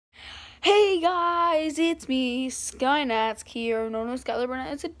Guys, it's me, Skynats here, known as Skylar Burnett,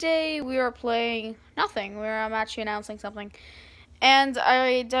 and today we are playing nothing. I'm actually announcing something. And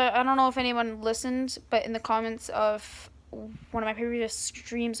I don't know if anyone listened, but in the comments of one of my previous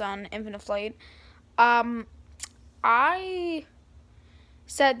streams on Infinite Flight, I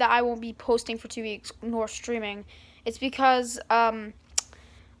said that I won't be posting for 2 weeks nor streaming. It's because I'm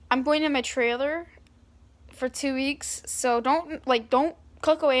going in my trailer for 2 weeks, so don't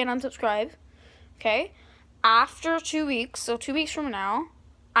click away and unsubscribe. Okay? After 2 weeks, so 2 weeks from now,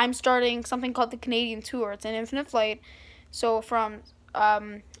 I'm starting something called the Canadian Tour. It's an Infinite Flight. So from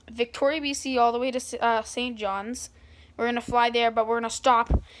Victoria, BC, all the way to St. John's. We're going to fly there, but we're going to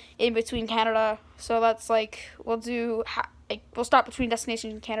stop in between Canada. So that's we'll stop between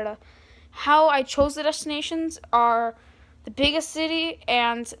destinations in Canada. How I chose the destinations are the biggest city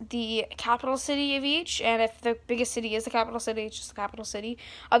and the capital city of each. And if the biggest city is the capital city, it's just the capital city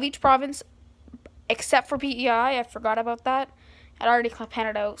of each province, except for PEI. I forgot about that. I'd already planned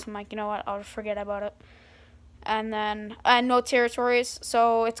it out, so I'm like, you know what, I'll forget about it. And then, no territories,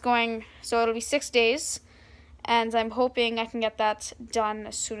 so it'll be 6 days, and I'm hoping I can get that done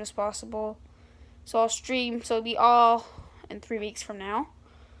as soon as possible. So I'll stream, so it'll be all in 3 weeks from now.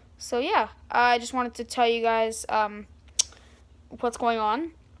 So yeah, I just wanted to tell you guys, what's going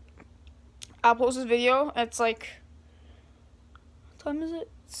on. I'll post this video. It's what time is it?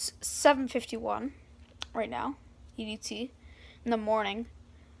 It's 7:51 right now, EDT, in the morning.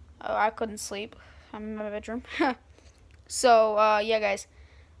 I couldn't sleep. I'm in my bedroom. So, yeah, guys.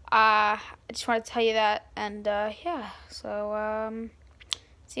 I just wanted to tell you that, and, yeah. So,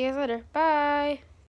 see you guys later. Bye.